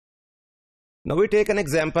Now we take an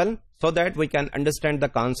example so that we can understand the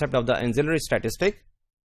concept of the ancillary statistic.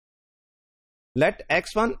 Let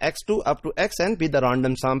x1, x2 up to xn be the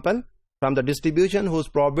random sample from the distribution whose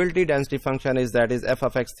probability density function is, that is f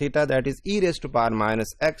of x theta, that is e raised to power minus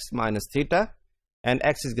x minus theta, and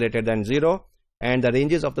x is greater than 0, and the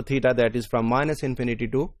ranges of the theta, that is from minus infinity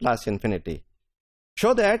to plus infinity.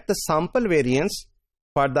 Show that the sample variance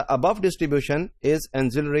for the above distribution is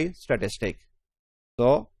ancillary statistic.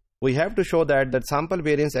 So we have to show that the sample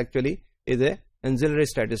variance actually is a ancillary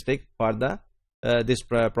statistic for the this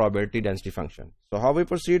probability density function. So how we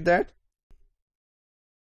proceed that?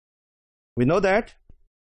 We know that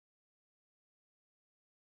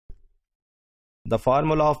the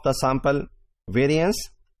formula of the sample variance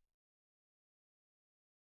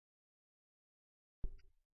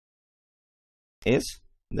is,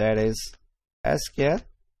 that is S square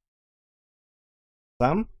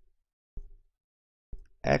sum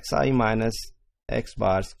xi minus x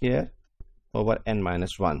bar square over n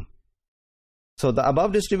minus 1. So the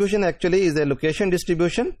above distribution actually is a location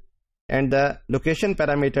distribution, and the location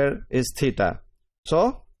parameter is theta.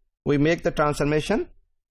 So we make the transformation.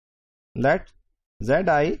 Let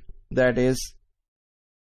zi, that is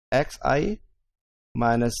xi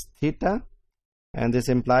minus theta, and this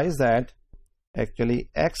implies that actually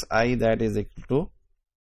xi, that is equal to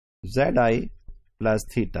zi plus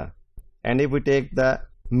theta. And if we take the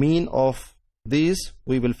mean of these,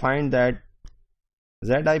 we will find that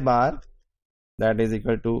zi bar, that is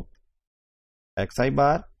equal to xi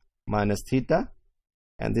bar minus theta,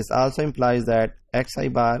 and this also implies that xi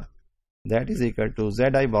bar, that is equal to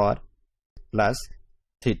zi bar plus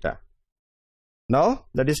theta. Now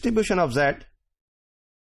the distribution of z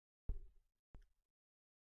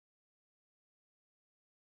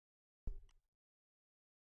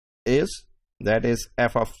is, that is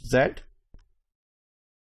f of z,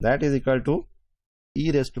 that is equal to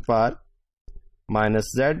e raised to power minus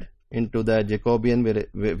z into the Jacobian,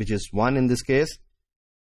 which is 1 in this case,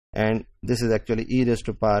 and this is actually e raised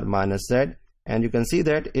to power minus z, and you can see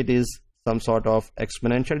that it is some sort of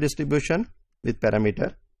exponential distribution with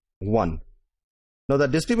parameter 1. Now the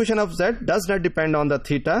distribution of z does not depend on the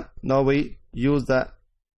theta. Now we use the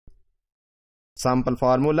sample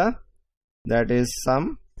formula, that is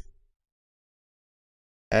sum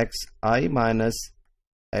xi minus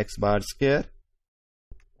x bar square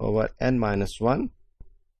over n minus 1,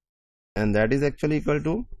 and that is actually equal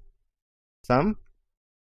to sum,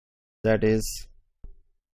 that is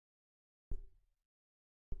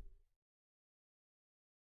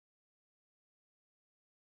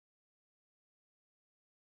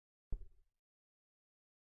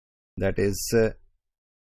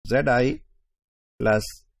zi plus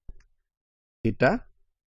theta,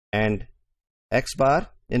 and x bar,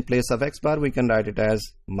 in place of x bar we can write it as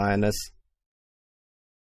minus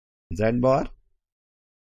z bar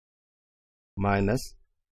minus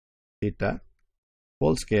theta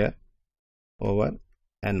whole square over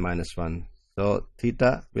n minus 1. So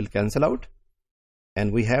theta will cancel out,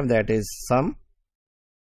 and we have, that is sum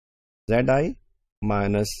zi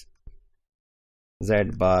minus z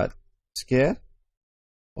bar square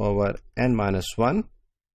over n minus 1,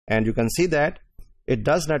 and you can see that it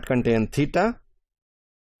does not contain theta.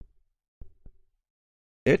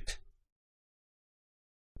 It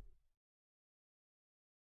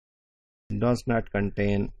does not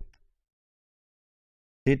contain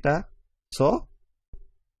theta. So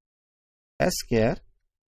S square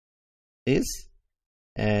is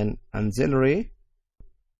an ancillary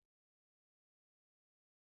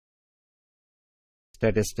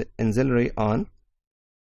statistic, ancillary on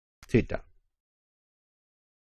theta.